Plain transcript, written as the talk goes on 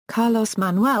Carlos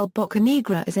Manuel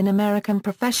Bocanegra is an American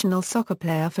professional soccer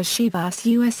player for Chivas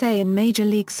USA in Major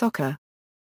League Soccer.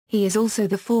 He is also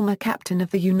the former captain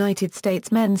of the United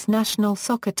States men's national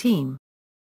soccer team.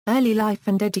 Early life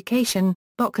and education: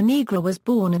 Bocanegra was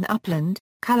born in Upland,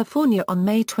 California on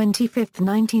May 25,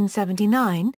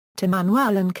 1979, to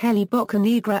Manuel and Kelly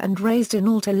Bocanegra, and raised in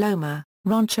Alta Loma,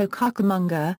 Rancho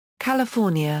Cucamonga,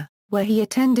 California, where he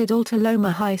attended Alta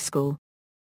Loma High School.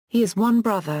 He has one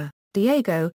brother,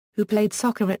 Diego, who played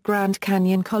soccer at Grand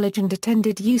Canyon College and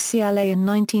attended UCLA in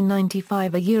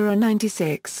 1995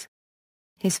 '96.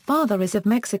 His father is of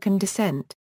Mexican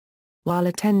descent. While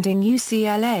attending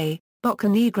UCLA,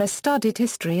 Bocanegra studied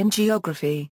history and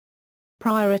geography.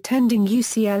 Prior attending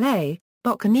UCLA,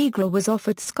 Bocanegra was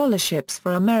offered scholarships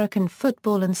for American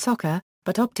football and soccer,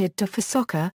 but opted for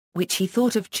soccer, which he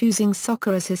thought of choosing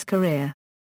soccer as his career.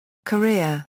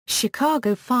 Career: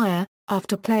 Chicago Fire.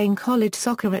 After playing college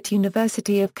soccer at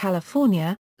University of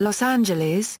California, Los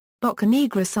Angeles,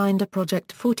 Bocanegra signed a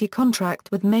Project 40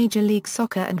 contract with Major League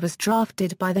Soccer and was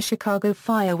drafted by the Chicago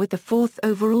Fire with the 4th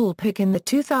overall pick in the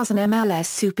 2000 MLS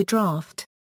Super Draft.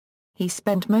 He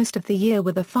spent most of the year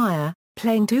with the Fire,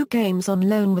 playing 2 games on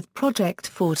loan with Project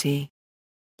 40.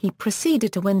 He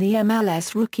proceeded to win the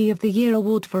MLS Rookie of the Year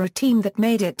award for a team that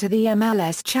made it to the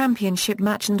MLS Championship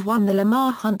match and won the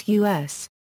Lamar Hunt U.S.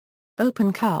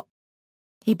 Open Cup.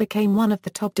 He became one of the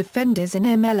top defenders in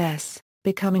MLS,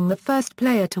 becoming the first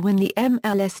player to win the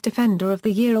MLS Defender of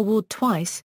the Year award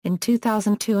twice, in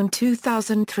 2002 and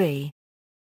 2003.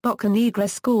 Bocanegra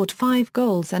scored 5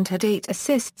 goals and had 8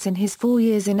 assists in his 4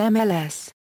 years in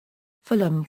MLS.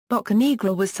 Fulham.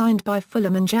 Bocanegra was signed by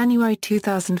Fulham in January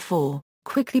 2004,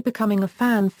 quickly becoming a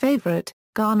fan favorite,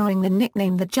 garnering the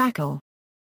nickname the Jackal.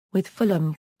 With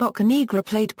Fulham, Bocanegra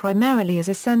played primarily as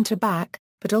a centre-back,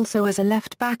 but also as a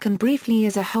left-back and briefly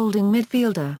as a holding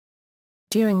midfielder.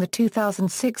 During the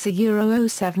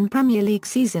 2006-07 Premier League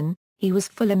season, he was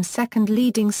Fulham's second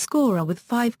leading scorer with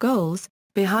 5 goals,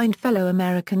 behind fellow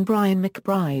American Brian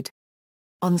McBride.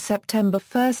 On September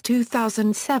 1,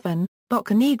 2007,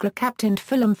 Bocanegra captained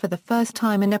Fulham for the first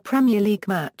time in a Premier League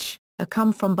match, a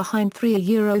come-from-behind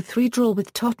 3-3 draw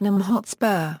with Tottenham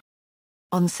Hotspur.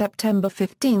 On September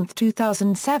 15,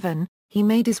 2007, he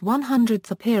made his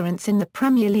 100th appearance in the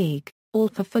Premier League, all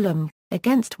for Fulham,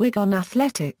 against Wigan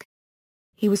Athletic.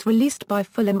 He was released by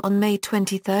Fulham on May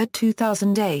 23,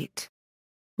 2008.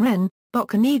 Rennes.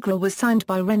 Bocanegra was signed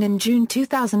by Rennes in June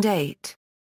 2008.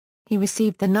 He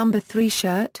received the number 3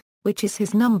 shirt, which is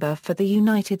his number for the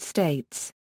United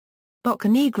States.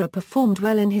 Bocanegra performed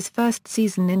well in his first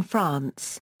season in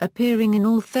France, appearing in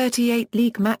all 38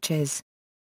 league matches.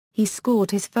 He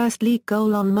scored his first league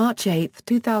goal on March 8,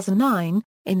 2009,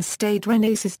 in Stade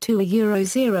Rennais'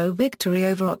 2-0 victory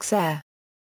over Auxerre.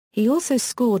 He also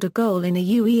scored a goal in a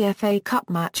UEFA Cup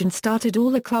match and started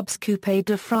all the club's Coupe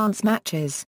de France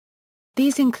matches.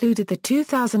 These included the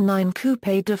 2009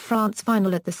 Coupe de France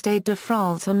final at the Stade de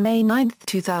France on May 9,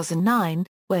 2009,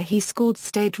 where he scored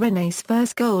Stade Rennais'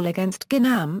 first goal against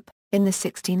Guingamp, in the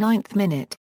 69th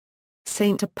minute.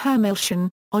 Saint-Étienne.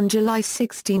 On July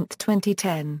 16,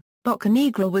 2010,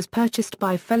 Bocanegra was purchased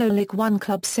by fellow Ligue 1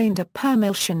 club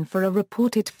Saint-Étienne for a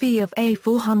reported fee of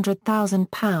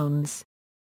 £400,000.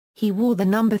 He wore the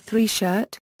number 3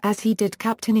 shirt, as he did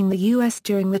captaining the US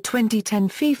during the 2010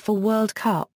 FIFA World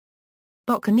Cup.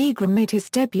 Bocanegra made his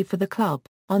debut for the club,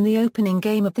 on the opening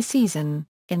game of the season,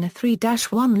 in a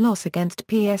 3-1 loss against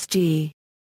PSG.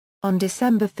 On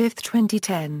December 5,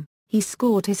 2010, he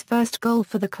scored his first goal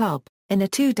for the club, in a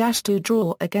 2-2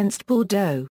 draw against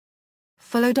Bordeaux.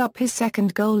 Followed up his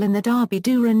second goal in the Derby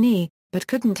du Rennais, but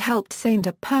couldn't help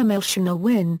Saint-Étienne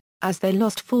win, as they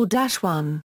lost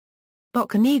 4-1.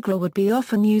 Bocanegra would be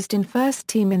often used in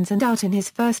first-team ins and out in his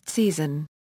first season.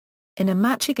 In a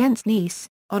match against Nice,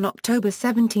 on October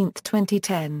 17,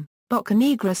 2010,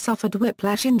 Bocanegra suffered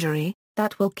whiplash injury,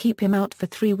 that will keep him out for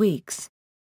 3 weeks.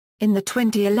 In the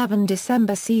 2011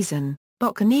 December season,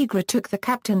 Bocanegra took the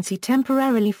captaincy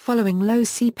temporarily following Lo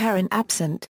Perrin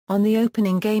absent, on the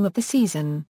opening game of the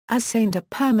season, as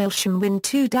Saint-Étienne win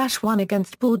 2-1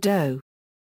 against Bordeaux.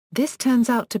 This turns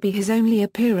out to be his only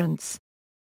appearance.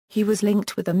 He was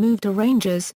linked with a move to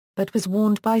Rangers, but was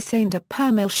warned by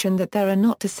Saint-Étienne that they are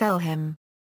not to sell him.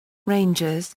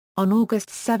 Rangers. On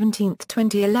August 17,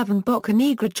 2011,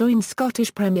 Bocanegra joined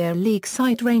Scottish Premier League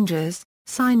side Rangers,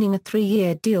 signing a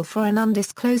 3-year deal for an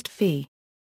undisclosed fee.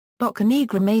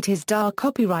 Bocanegra made his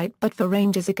copyright but for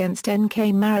Rangers against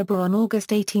NK Maribor on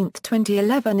August 18,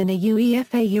 2011 in a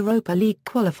UEFA Europa League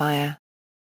qualifier.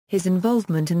 His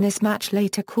involvement in this match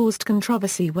later caused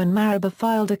controversy when Maribor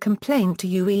filed a complaint to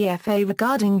UEFA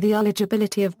regarding the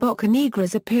eligibility of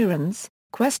Bocanegra's appearance,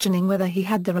 questioning whether he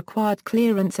had the required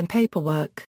clearance and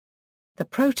paperwork. The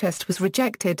protest was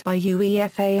rejected by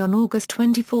UEFA on August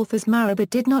 24 as Maribor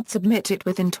did not submit it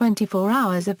within 24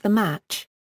 hours of the match.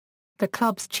 The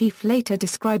club's chief later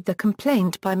described the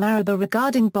complaint by Maribor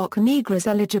regarding Bocanegra's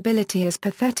eligibility as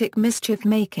pathetic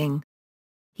mischief-making.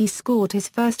 He scored his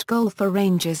first goal for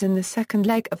Rangers in the second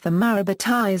leg of the Maribor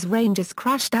tie as Rangers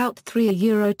crashed out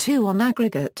 3-2 on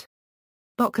aggregate.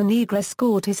 Bocanegra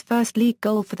scored his first league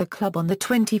goal for the club on the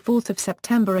 24th of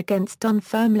September against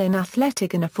Dunfermline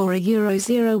Athletic in a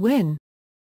 4-0 win.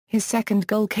 His second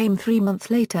goal came 3 months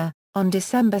later, on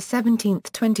December 17,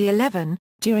 2011,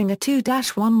 during a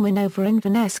 2-1 win over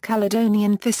Inverness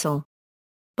Caledonian Thistle.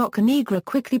 Bocanegra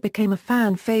quickly became a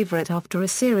fan favourite after a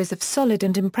series of solid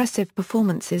and impressive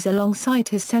performances alongside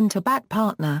his centre-back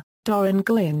partner, Doran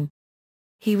Guin.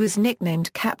 He was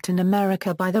nicknamed Captain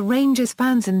America by the Rangers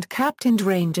fans and captained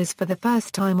Rangers for the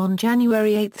first time on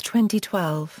January 8,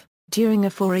 2012, during a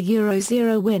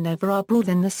 4-0 win over Arbroath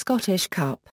in the Scottish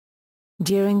Cup.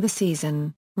 During the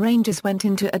season, Rangers went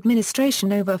into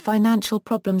administration over financial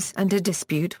problems and a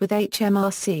dispute with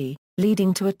HMRC,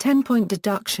 leading to a 10-point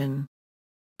deduction.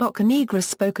 Bocanegra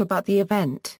spoke about the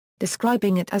event,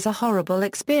 describing it as a horrible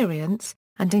experience,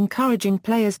 and encouraging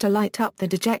players to light up the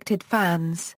dejected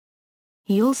fans.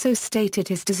 He also stated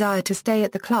his desire to stay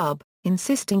at the club,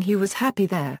 insisting he was happy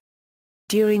there.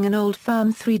 During an Old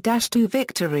Firm 3-2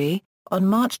 victory, on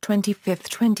March 25,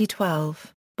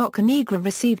 2012, Bocanegra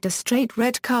received a straight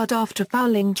red card after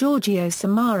fouling Giorgio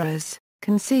Samaras,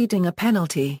 conceding a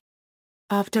penalty.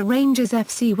 After Rangers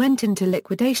FC went into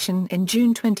liquidation in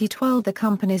June 2012, the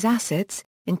company's assets,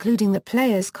 including the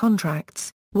players'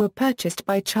 contracts, were purchased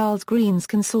by Charles Green's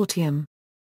consortium.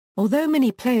 Although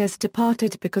many players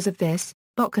departed because of this,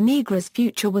 Bocanegra's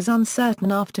future was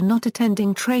uncertain after not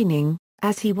attending training,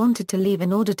 as he wanted to leave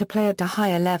in order to play at a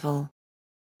higher level.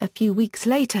 A few weeks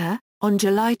later, on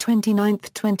July 29,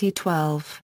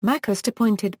 2012, Macust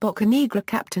appointed Bocanegra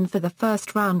captain for the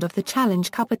first round of the Challenge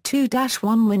Cup, a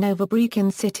 2-1 win over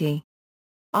Brechin City.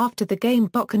 After the game,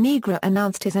 Bocanegra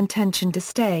announced his intention to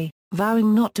stay,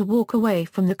 vowing not to walk away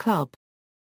from the club.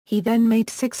 He then made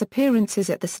 6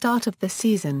 appearances at the start of the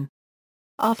season.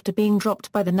 After being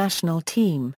dropped by the national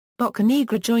team,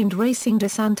 Bocanegra joined Racing de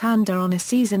Santander on a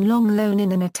season-long loan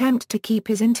in an attempt to keep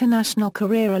his international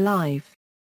career alive.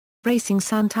 Racing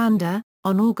Santander,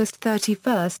 on August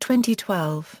 31,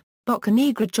 2012,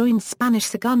 Bocanegra joined Spanish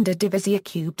Segunda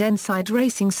División side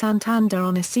Racing Santander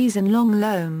on a season-long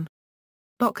loan.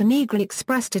 Bocanegra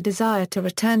expressed a desire to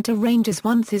return to Rangers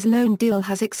once his loan deal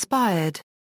has expired.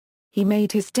 He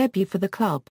made his debut for the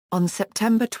club, on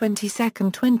September 22,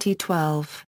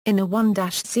 2012, in a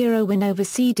 1-0 win over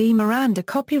CD Miranda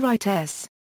Copyright S.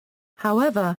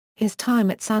 However, his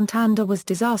time at Santander was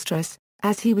disastrous,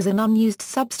 as he was an unused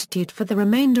substitute for the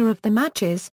remainder of the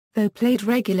matches, though played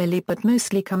regularly but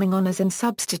mostly coming on as an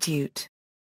substitute.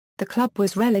 The club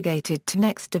was relegated to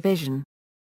next division.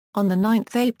 On 9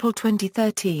 April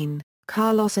 2013,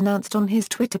 Carlos announced on his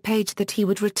Twitter page that he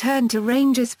would return to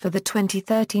Rangers for the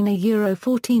 2013 Euro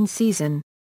 14 season.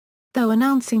 Though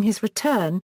announcing his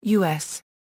return, U.S.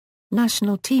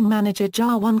 national team manager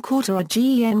Jarwan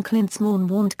Quartara-Gen Klinsmann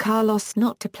warned Carlos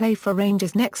not to play for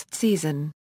Rangers next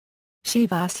season.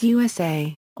 Chivas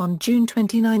USA, on June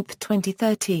 29,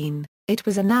 2013, it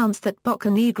was announced that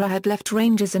Bocanegra had left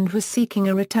Rangers and was seeking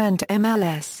a return to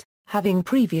MLS, having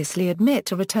previously admitted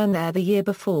to return there the year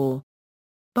before.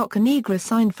 Bocanegra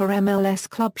signed for MLS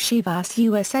club Chivas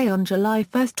USA on July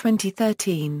 1,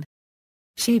 2013.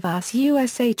 Chivas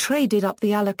USA traded up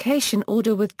the allocation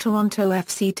order with Toronto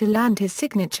FC to land his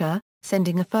signature,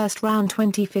 sending a first-round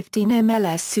 2015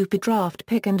 MLS Super Draft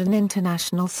pick and an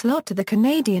international slot to the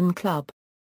Canadian club.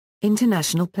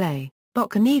 International play: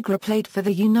 Bocanegra played for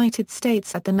the United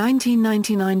States at the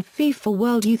 1999 FIFA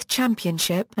World Youth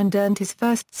Championship and earned his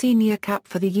first senior cap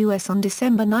for the U.S. on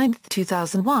December 9,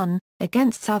 2001,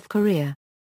 against South Korea.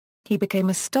 He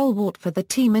became a stalwart for the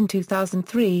team in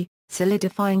 2003,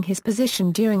 solidifying his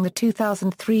position during the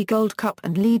 2003 Gold Cup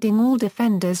and leading all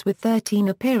defenders with 13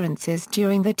 appearances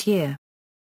during that year.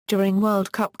 During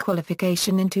World Cup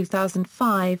qualification in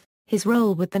 2005, his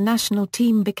role with the national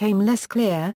team became less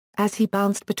clear, as he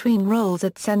bounced between roles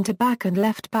at centre-back and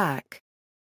left-back.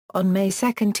 On May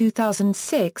 2,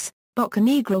 2006,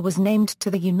 Bocanegra was named to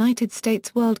the United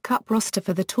States World Cup roster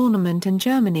for the tournament in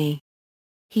Germany.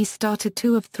 He started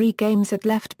 2 of 3 games at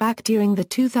left-back during the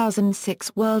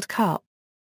 2006 World Cup.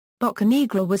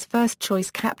 Bocanegra was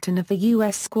first-choice captain of the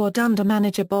U.S. squad under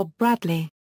manager Bob Bradley.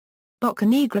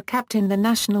 Bocanegra captained the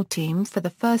national team for the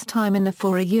first time in the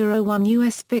 4-1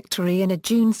 US victory in a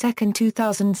June 2,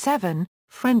 2007,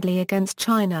 friendly against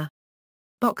China.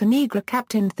 Bocanegra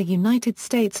captained the United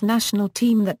States national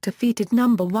team that defeated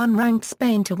number 1 ranked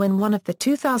Spain to win one of the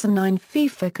 2009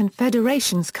 FIFA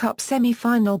Confederations Cup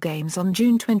semi-final games on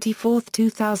June 24,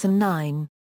 2009.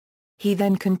 He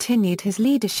then continued his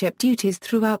leadership duties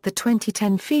throughout the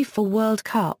 2010 FIFA World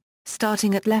Cup,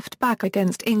 starting at left-back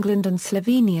against England and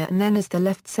Slovenia and then as the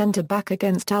left centre-back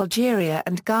against Algeria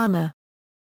and Ghana.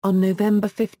 On November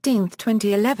 15,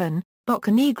 2011,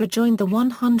 Bocanegra joined the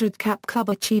 100-cap club,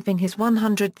 achieving his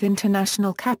 100th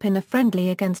international cap in a friendly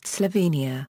against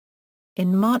Slovenia.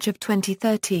 In March of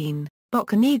 2013,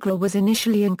 Bocanegra was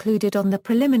initially included on the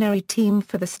preliminary team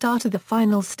for the start of the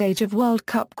final stage of World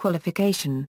Cup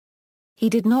qualification. He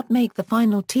did not make the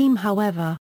final team,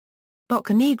 however.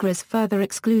 Bocanegra's further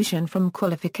exclusion from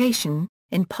qualification,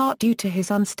 in part due to his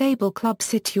unstable club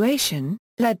situation,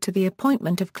 led to the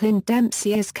appointment of Clint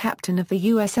Dempsey as captain of the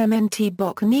USMNT.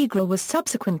 Bocanegra was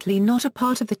subsequently not a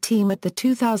part of the team at the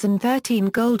 2013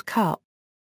 Gold Cup.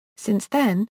 Since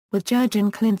then, with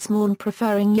Jurgen Klinsmann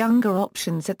preferring younger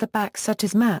options at the back such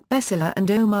as Matt Besseler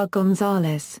and Omar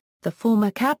Gonzalez, the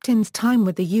former captain's time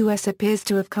with the US appears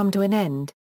to have come to an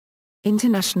end.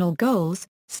 International goals,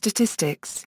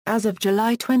 statistics, as of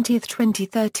July 20,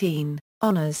 2013,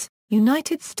 honors,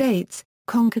 United States,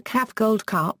 CONCACAF Gold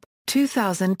Cup,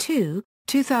 2002,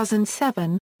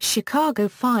 2007, Chicago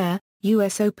Fire,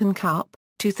 US Open Cup,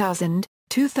 2000,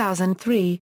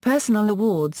 2003, Personal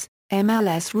Awards,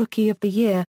 MLS Rookie of the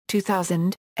Year,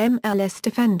 2000, MLS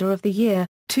Defender of the Year,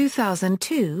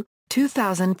 2002,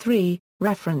 2003,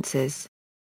 References.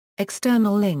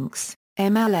 External links,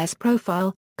 MLS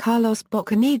Profile, Carlos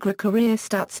Bocanegra Career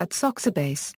Stats at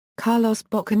Soccerbase, Carlos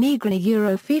Bocanegra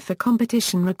Euro FIFA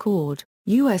Competition Record,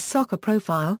 US Soccer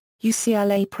Profile,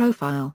 UCLA Profile.